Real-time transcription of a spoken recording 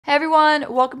Hey everyone,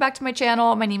 welcome back to my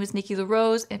channel. My name is Nikki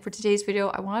LaRose, and for today's video,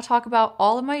 I want to talk about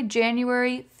all of my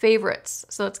January favorites.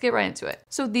 So let's get right into it.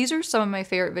 So these are some of my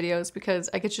favorite videos because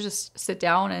I get to just sit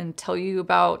down and tell you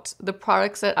about the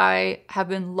products that I have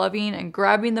been loving and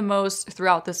grabbing the most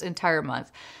throughout this entire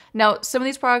month. Now, some of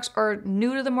these products are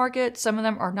new to the market, some of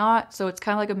them are not, so it's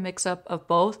kind of like a mix up of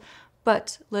both,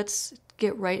 but let's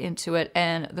get right into it.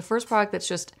 And the first product that's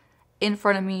just in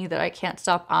front of me that I can't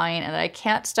stop eyeing and that I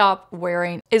can't stop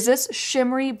wearing is this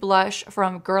shimmery blush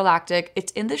from Girlactik.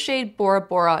 It's in the shade Bora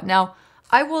Bora. Now,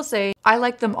 I will say I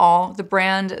like them all. The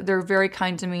brand, they're very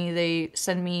kind to me. They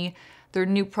send me their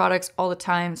new products all the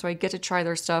time, so I get to try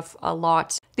their stuff a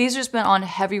lot. These have just been on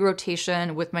heavy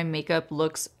rotation with my makeup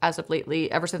looks as of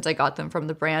lately, ever since I got them from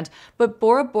the brand. But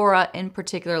Bora Bora in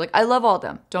particular, like I love all of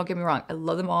them. Don't get me wrong, I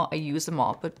love them all, I use them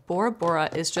all. But Bora Bora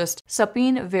is just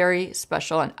something very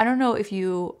special. And I don't know if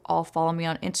you all follow me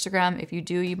on Instagram. If you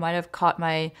do, you might have caught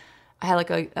I had like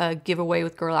a giveaway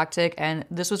with Girlactik, and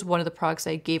this was one of the products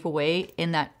I gave away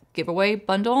in that giveaway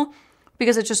bundle,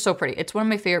 because it's just so pretty. It's one of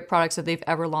my favorite products that they've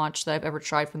ever launched, that I've ever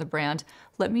tried from the brand.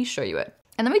 Let me show you it.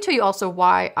 And let me tell you also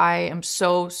why I am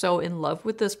so in love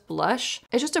with this blush.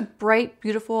 It's just a bright,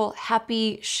 beautiful,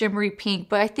 happy, shimmery pink.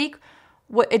 But I think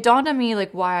what it dawned on me,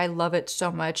 like why I love it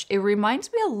so much, it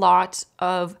reminds me a lot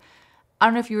of, I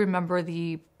don't know if you remember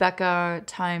the Becca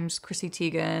times Chrissy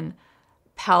Teigen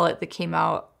palette that came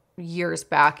out years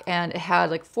back. And it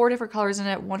had like 4 different colors in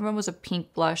it. One of them was a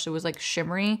pink blush that was like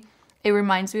shimmery. It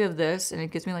reminds me of this, and it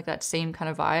gives me like that same kind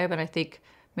of vibe, and I think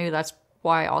maybe that's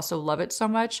why I also love it so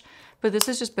much. But this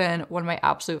has just been one of my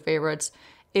absolute favorites.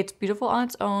 It's beautiful on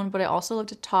its own, but I also love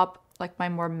to top like my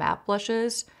more matte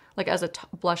blushes, like as a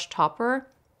blush topper.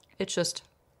 It's just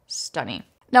stunning.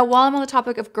 Now, while I'm on the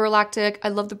topic of Girlactik, I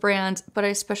love the brand, but I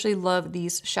especially love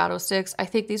these shadow sticks. I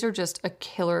think these are just a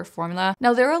killer formula.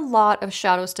 Now, there are a lot of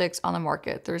shadow sticks on the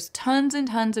market. There's tons and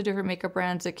tons of different makeup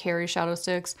brands that carry shadow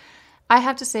sticks. I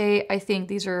have to say, I think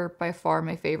these are by far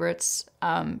my favorites,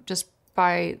 just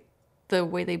by the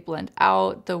way they blend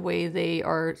out, the way they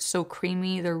are so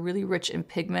creamy. They're really rich in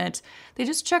pigment. They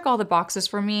just check all the boxes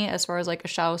for me as far as like a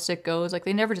shadow stick goes. Like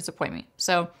they never disappoint me.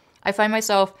 So I find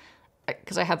myself,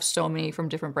 because I have so many from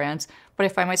different brands, but I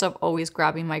find myself always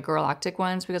grabbing my Girlactik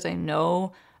ones because I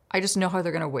just know how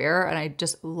they're gonna wear, and I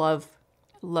just love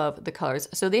the colors.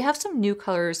 So they have some new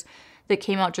colors that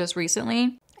came out just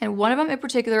recently. And one of them in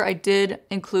particular I did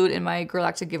include in my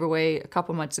Girlactik giveaway a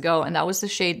couple months ago, and that was the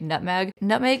shade Nutmeg.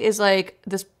 Nutmeg is like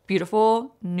this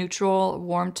beautiful, neutral,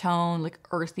 warm tone, like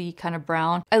earthy kind of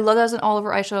brown. I love that as an all over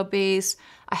eyeshadow base.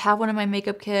 I have one in my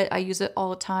makeup kit. I use it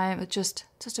all the time. It's just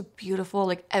a beautiful,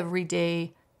 like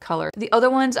everyday color. The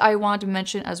other ones I wanted to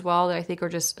mention as well that I think are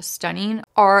just stunning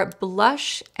are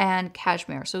Blush and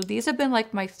Cashmere. So these have been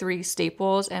like my 3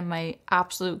 staples and my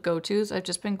absolute go-tos. I've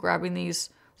just been grabbing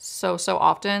these so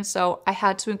often, so I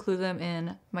had to include them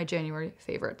in my January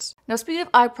favorites. Now, speaking of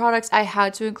eye products, I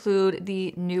had to include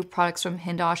the new products from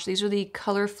Hindash. These are the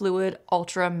Color Fluid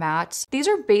Ultra Mattes. These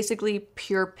are basically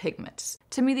pure pigments.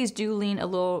 To me, these do lean a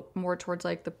little more towards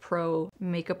like the pro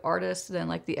makeup artist than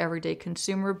like the everyday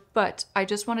consumer, but I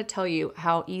just want to tell you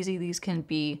how easy these can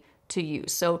be to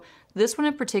use. So this one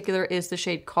in particular is the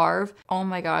shade Carve. Oh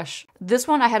my gosh. This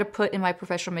one I had to put in my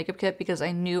professional makeup kit because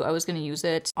I knew I was going to use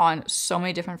it on so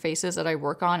many different faces that I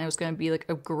work on. It was going to be like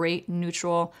a great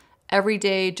neutral,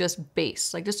 everyday just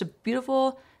base. Like just a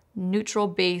beautiful neutral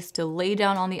base to lay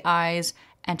down on the eyes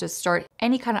and to start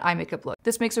any kind of eye makeup look.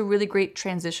 This makes a really great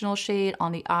transitional shade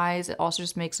on the eyes. It also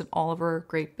just makes an all-over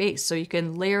great base. So you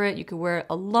can layer it, you can wear it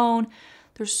alone.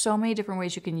 There's so many different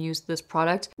ways you can use this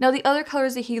product. Now, the other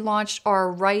colors that he launched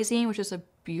are Rising, which is a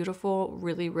beautiful,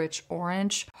 really rich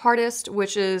orange. Heartest,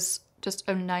 which is just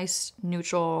a nice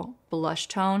neutral blush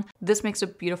tone. This makes a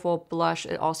beautiful blush.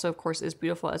 It also, of course, is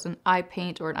beautiful as an eye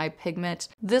paint or an eye pigment.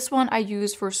 This one I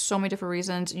use for so many different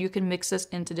reasons. You can mix this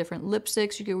into different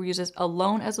lipsticks. You can use this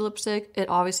alone as a lipstick. It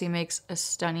obviously makes a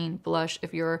stunning blush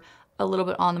if you're a little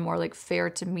bit on the more like fair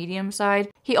to medium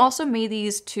side. He also made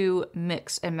these to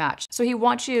mix and match. So he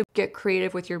wants you to get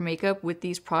creative with your makeup with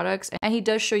these products. And he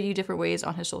does show you different ways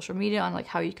on his social media on like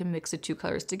how you can mix the 2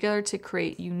 colors together to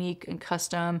create unique and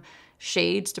custom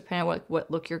shades depending on what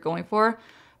look you're going for.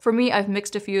 For me, I've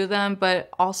mixed a few of them,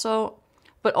 but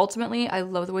ultimately I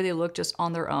love the way they look just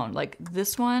on their own. Like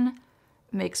this one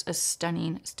makes a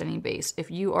stunning base.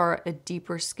 If you are a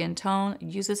deeper skin tone,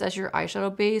 use this as your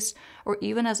eyeshadow base or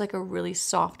even as like a really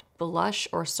soft blush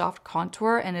or soft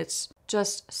contour, and it's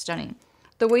just stunning.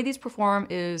 The way these perform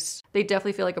is they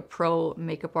definitely feel like a pro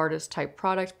makeup artist type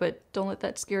product, but don't let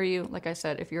that scare you. Like I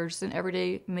said, if you're just an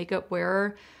everyday makeup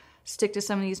wearer, stick to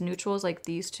some of these neutrals like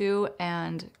these two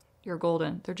and you're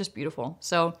golden. They're just beautiful.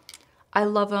 So I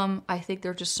love them. I think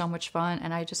they're just so much fun,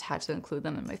 and I just had to include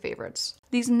them in my favorites.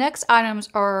 These next items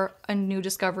are a new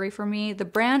discovery for me. The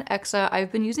brand Exa,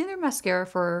 I've been using their mascara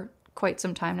for quite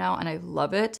some time now, and I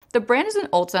love it. The brand is in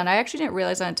Ulta, and I actually didn't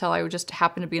realize that until I just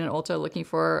happened to be in Ulta looking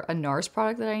for a NARS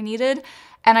product that I needed,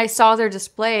 and I saw their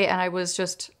display, and I was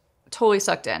just totally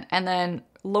sucked in. And then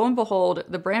lo and behold,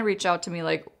 the brand reached out to me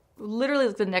like literally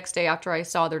the next day after I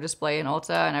saw their display in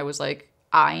Ulta, and I was like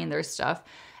eyeing their stuff.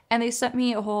 And they sent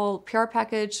me a whole PR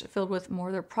package filled with more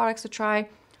of their products to try.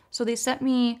 So they sent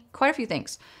me quite a few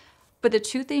things. But the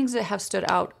two things that have stood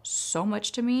out so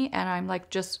much to me, and I'm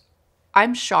like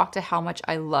I'm shocked at how much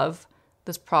I love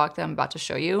this product that I'm about to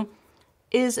show you,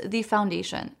 is the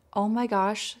foundation. Oh my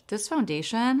gosh, this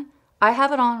foundation, I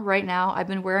have it on right now. I've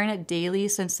been wearing it daily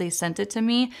since they sent it to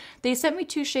me. They sent me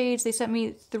two shades. They sent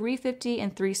me 350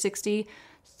 and 360.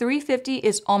 350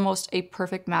 is almost a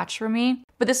perfect match for me.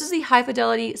 But this is the High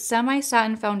Fidelity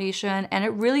Semi-Satin Foundation, and it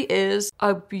really is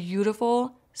a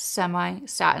beautiful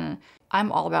semi-satin.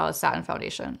 I'm all about a satin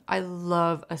foundation. I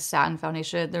love a satin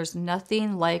foundation. There's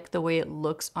nothing like the way it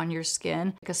looks on your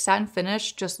skin. Like a satin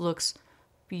finish just looks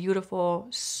beautiful,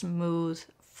 smooth,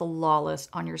 flawless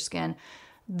on your skin.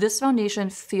 This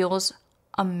foundation feels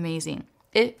amazing.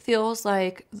 It feels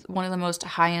like one of the most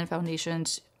high-end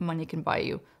foundations money can buy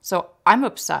you. So I'm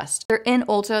obsessed. They're in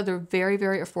Ulta. They're very,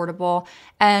 very affordable.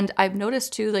 And I've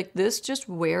noticed too, like this just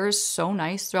wears so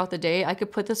nice throughout the day. I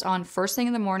could put this on first thing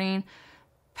in the morning,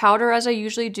 powder as I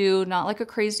usually do, not like a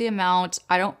crazy amount.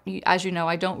 As you know,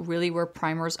 I don't really wear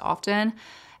primers often.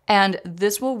 And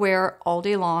this will wear all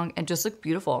day long and just look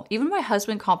beautiful. Even my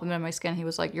husband complimented my skin. He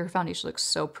was like, your foundation looks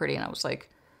so pretty. And I was like,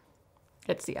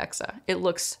 it's the Exa. It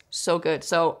looks so good.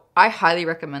 So I highly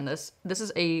recommend this. This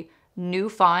is a new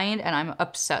find and I'm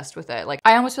obsessed with it. Like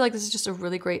I almost feel like this is just a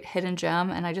really great hidden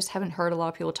gem and I just haven't heard a lot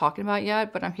of people talking about it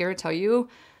yet, but I'm here to tell you,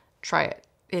 try it.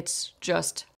 It's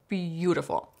just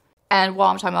beautiful. And while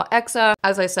I'm talking about Exa,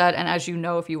 as I said, and as you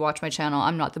know if you watch my channel,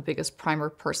 I'm not the biggest primer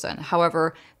person.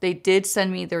 However, they did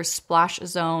send me their Splash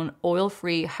Zone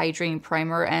oil-free hydrating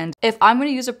primer. And if I'm going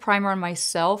to use a primer on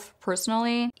myself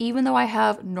personally, even though I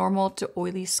have normal to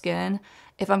oily skin,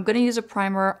 if I'm going to use a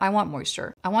primer, I want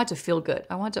moisture. I want it to feel good.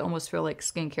 I want it to almost feel like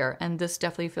skincare. And this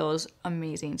definitely feels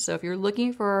amazing. So if you're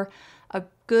looking for a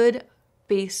good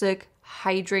basic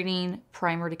hydrating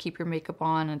primer to keep your makeup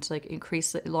on and to like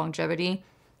increase the longevity,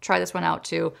 try this one out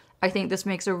too. I think this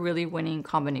makes a really winning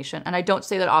combination. And I don't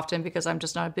say that often because I'm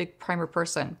just not a big primer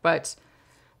person, but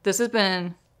this has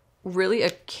been really a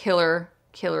killer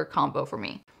combo for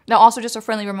me. Now, also just a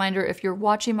friendly reminder, if you're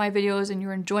watching my videos and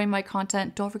you're enjoying my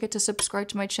content, don't forget to subscribe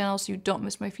to my channel so you don't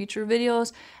miss my future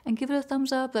videos and give it a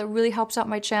thumbs up. That really helps out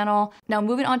my channel. Now,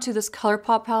 moving on to this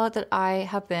Colourpop palette that I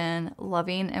have been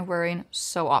loving and wearing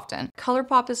so often.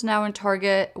 Colourpop is now in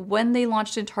Target. When they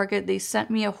launched in Target, they sent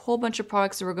me a whole bunch of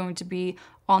products that were going to be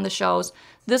on the shelves.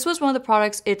 This was one of the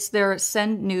products. It's their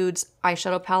Send Nudes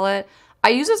eyeshadow palette. I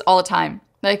use this all the time.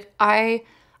 Like I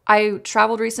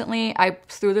traveled recently. I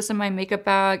threw this in my makeup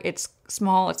bag. It's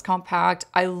small, it's compact.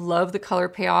 I love the color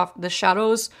payoff. The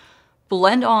shadows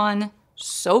blend on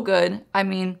so good. I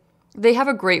mean, they have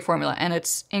a great formula and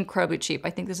it's incredibly cheap.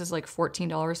 I think this is like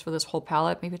 $14 for this whole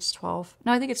palette. Maybe it's 12.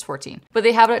 No, I think it's 14. But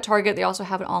they have it at Target. They also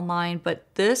have it online. But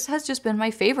this has just been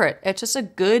my favorite. It's just a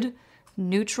good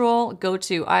neutral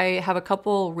go-to. I have a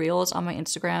couple reels on my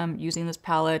Instagram using this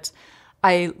palette.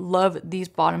 I love these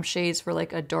bottom shades for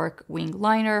like a dark wing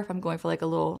liner if I'm going for like a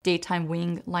little daytime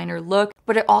wing liner look,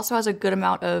 but it also has a good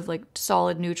amount of like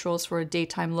solid neutrals for a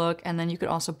daytime look. And then you could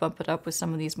also bump it up with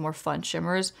some of these more fun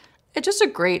shimmers. It's just a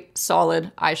great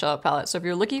solid eyeshadow palette. So if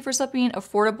you're looking for something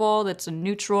affordable that's a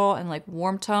neutral and like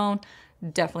warm tone,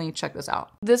 definitely check this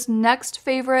out. This next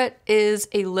favorite is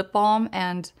a lip balm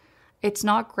and it's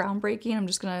not groundbreaking. I'm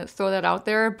just gonna throw that out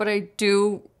there, but I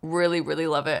do really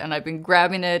love it. And I've been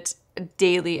grabbing it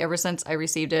daily ever since I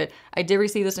received it. I did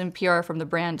receive this in PR from the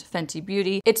brand Fenty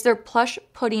Beauty. It's their Plush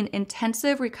Pudding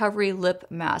Intensive Recovery Lip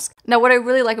Mask. Now, what I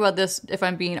really like about this, if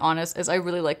I'm being honest, is I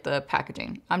really like the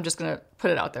packaging. I'm just gonna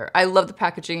put it out there. I love the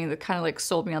packaging. That kind of like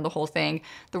sold me on the whole thing.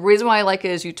 The reason why I like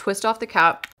it is you twist off the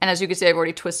cap, and as you can see, I've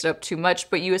already twisted up too much,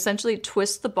 but you essentially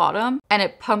twist the bottom and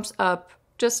it pumps up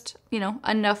just, you know,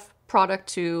 enough product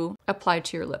to apply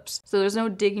to your lips. So there's no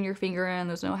digging your finger in,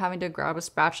 there's no having to grab a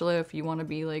spatula if you want to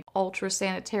be like ultra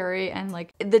sanitary and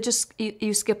like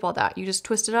you skip all that. You just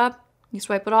twist it up, you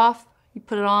swipe it off, you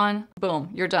put it on, boom,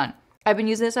 you're done. I've been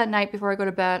using this at night before I go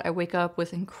to bed. I wake up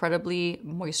with incredibly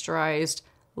moisturized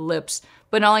lips.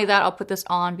 But not only that, I'll put this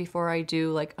on before I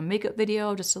do like a makeup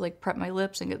video just to like prep my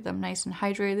lips and get them nice and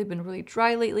hydrated. They've been really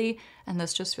dry lately, and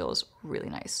this just feels really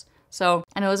nice. So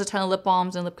I know there's a ton of lip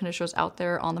balms and lip conditioners out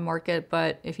there on the market,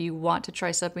 but if you want to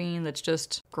try something that's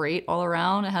just great all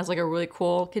around, it has like a really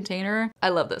cool container, I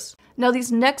love this. Now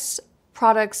these next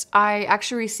products I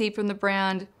actually received from the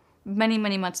brand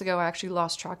many months ago. I actually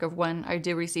lost track of when I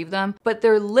did receive them, but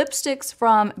they're lipsticks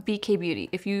from bkbeauty.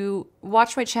 If you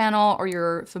watch my channel or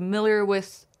you're familiar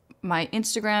with my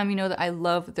Instagram, you know that I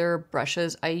love their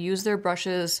brushes. I use their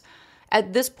brushes.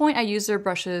 At this point, I use their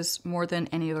brushes more than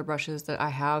any other brushes that I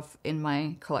have in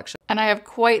my collection. And I have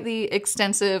quite the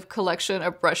extensive collection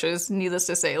of brushes, needless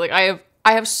to say. Like I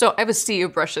have a sea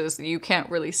of brushes that you can't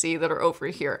really see that are over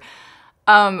here.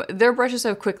 Their brushes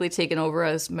have quickly taken over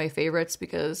as my favorites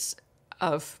because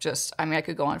of just, I mean, I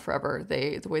could go on forever.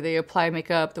 The way they apply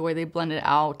makeup, the way they blend it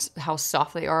out, how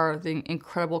soft they are, the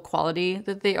incredible quality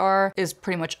that they are is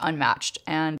pretty much unmatched.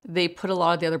 And they put a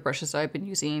lot of the other brushes that I've been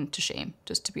using to shame,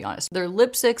 just to be honest. Their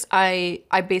lipsticks, I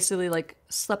basically like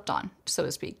slept on, so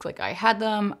to speak. Like I had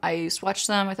them, I swatched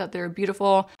them, I thought they were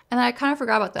beautiful, and I kind of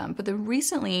forgot about them. But then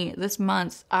recently, this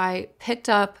month, I picked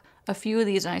up a few of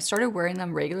these and I started wearing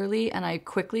them regularly, and I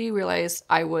quickly realized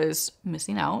I was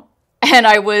missing out. And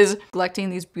I was collecting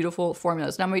these beautiful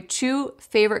formulas. Now, my two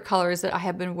favorite colors that I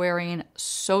have been wearing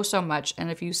so much,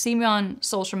 and if you see me on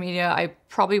social media, I'm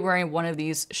probably wearing one of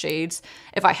these shades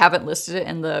if I haven't listed it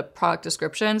in the product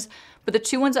descriptions. But the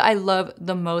two ones that I love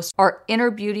the most are Inner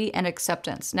Beauty and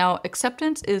Acceptance. Now,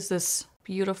 Acceptance is this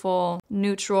beautiful,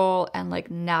 neutral, and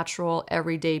like natural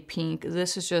everyday pink.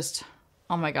 This is just,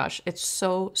 oh my gosh, it's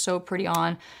so pretty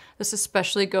on. This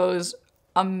especially goes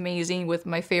amazing with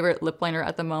my favorite lip liner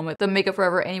at the moment, the Makeup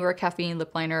Forever Anywhere Caffeine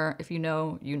Lip Liner. If you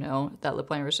know, you know. That lip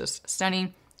liner is just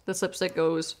stunning. This lipstick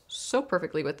goes so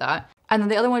perfectly with that. And then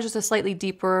the other one is just a slightly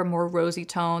deeper, more rosy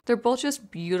tone. They're both just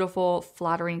beautiful,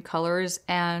 flattering colors,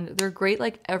 and they're great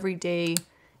like everyday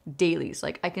dailies.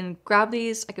 Like I can grab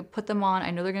these, I could put them on.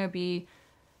 I know they're gonna be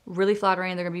really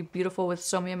flattering. They're gonna be beautiful with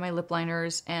so many of my lip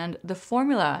liners, and the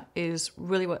formula is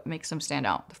really what makes them stand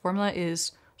out. The formula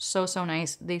is so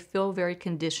nice. They feel very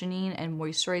conditioning and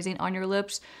moisturizing on your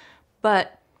lips,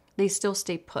 but they still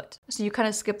stay put. So you kind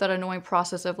of skip that annoying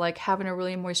process of like having a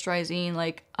really moisturizing,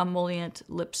 like emollient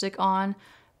lipstick on,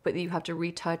 but you have to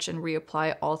retouch and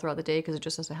reapply all throughout the day because it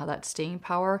just doesn't have that staying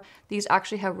power. These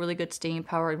actually have really good staying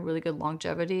power and really good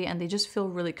longevity, and they just feel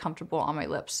really comfortable on my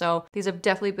lips. So these have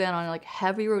definitely been on like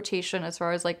heavy rotation as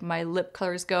far as like my lip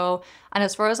colors go, and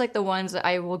as far as like the ones that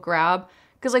I will grab.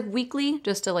 Because like weekly,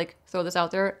 just to like throw this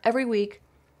out there, every week,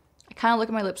 I kind of look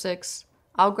at my lipsticks,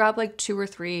 I'll grab like 2 or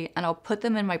 3 and I'll put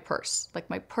them in my purse. Like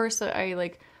my purse that I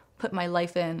like put my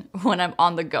life in when I'm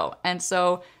on the go. And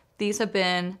so these have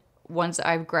been ones that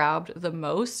I've grabbed the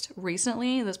most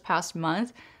recently, this past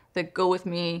month, that go with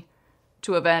me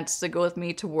to events, that go with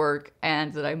me to work,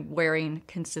 and that I'm wearing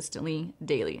consistently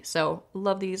daily. So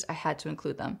love these, I had to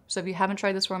include them. So if you haven't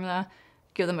tried this formula,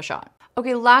 give them a shot.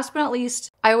 Okay, last but not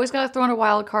least, I always gotta throw in a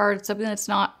wild card, something that's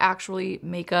not actually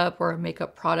makeup or a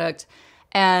makeup product.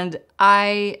 And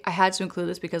I had to include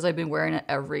this because I've been wearing it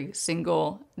every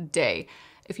single day.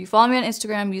 If you follow me on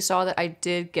Instagram, you saw that I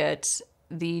did get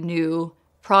the new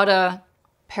Prada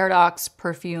Paradox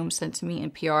perfume sent to me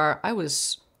in PR. I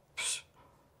was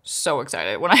so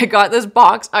excited. When I got this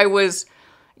box,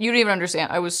 you don't even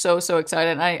understand. I was so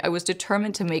excited. And I was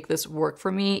determined to make this work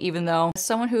for me, even though as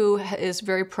someone who is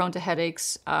very prone to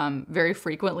headaches very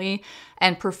frequently,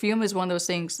 and perfume is one of those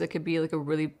things that could be like a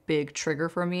really big trigger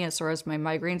for me as far as my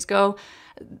migraines go.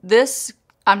 This,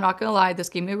 I'm not gonna lie, this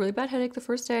gave me a really bad headache the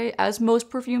first day, as most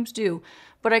perfumes do.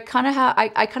 But I kind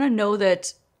of know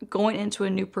that going into a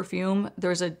new perfume,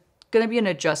 there's gonna be an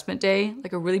adjustment day,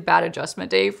 like a really bad adjustment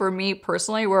day for me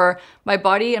personally, where my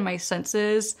body and my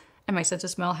senses and my sense of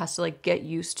smell has to like get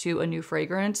used to a new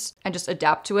fragrance and just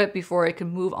adapt to it before I can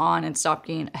move on and stop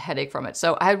getting a headache from it.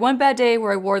 So I had one bad day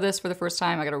where I wore this for the first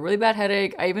time. I got a really bad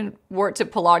headache. I even wore it to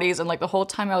Pilates, and like the whole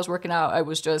time I was working out, I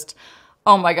was just,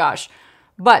 oh my gosh.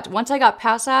 But once I got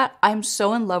past that, I'm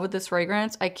so in love with this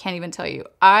fragrance. I can't even tell you.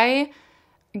 I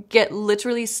get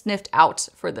literally sniffed out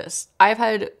for this. I've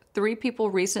had 3 people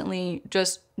recently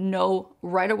just know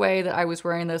right away that I was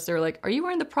wearing this. They're like, are you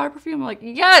wearing the Prada perfume? I'm like,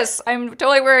 yes, I'm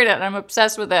totally wearing it and I'm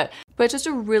obsessed with it. But it's just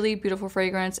a really beautiful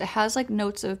fragrance. It has like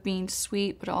notes of being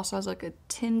sweet, but it also has like a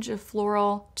tinge of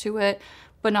floral to it,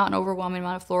 but not an overwhelming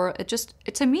amount of floral.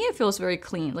 To me, it feels very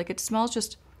clean. Like it smells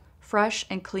just fresh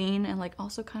and clean, and like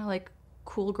also kind of like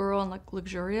cool girl and like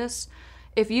luxurious.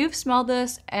 If you've smelled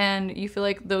this and you feel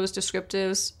like those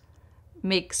descriptives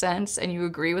make sense and you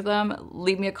agree with them,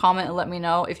 leave me a comment and let me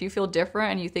know. If you feel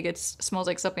different and you think it smells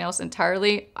like something else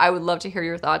entirely, I would love to hear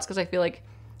your thoughts, because I feel like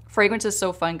fragrance is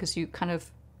so fun because you kind of,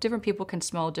 different people can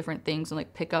smell different things and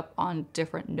like pick up on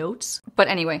different notes. But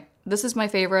anyway, this is my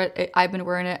favorite. I've been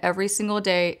wearing it every single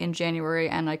day in January,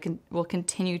 and I will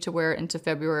continue to wear it into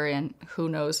February, and who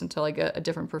knows until I get a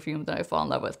different perfume that I fall in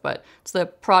love with. But it's the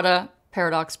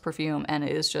Pradaparadox perfume, and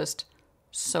it is just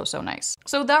so, so nice.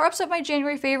 So that wraps up my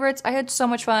January favorites. I had so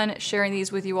much fun sharing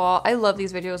these with you all. I love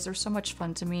these videos. They're so much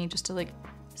fun to me, just to like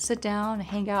sit down and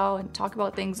hang out and talk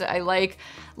about things that I like.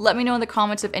 Let me know in the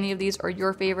comments if any of these are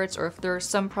your favorites, or if there are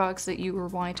some products that you were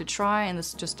wanting to try and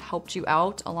this just helped you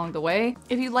out along the way.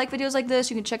 If you like videos like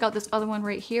this, you can check out this other one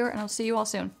right here, and I'll see you all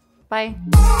soon. Bye.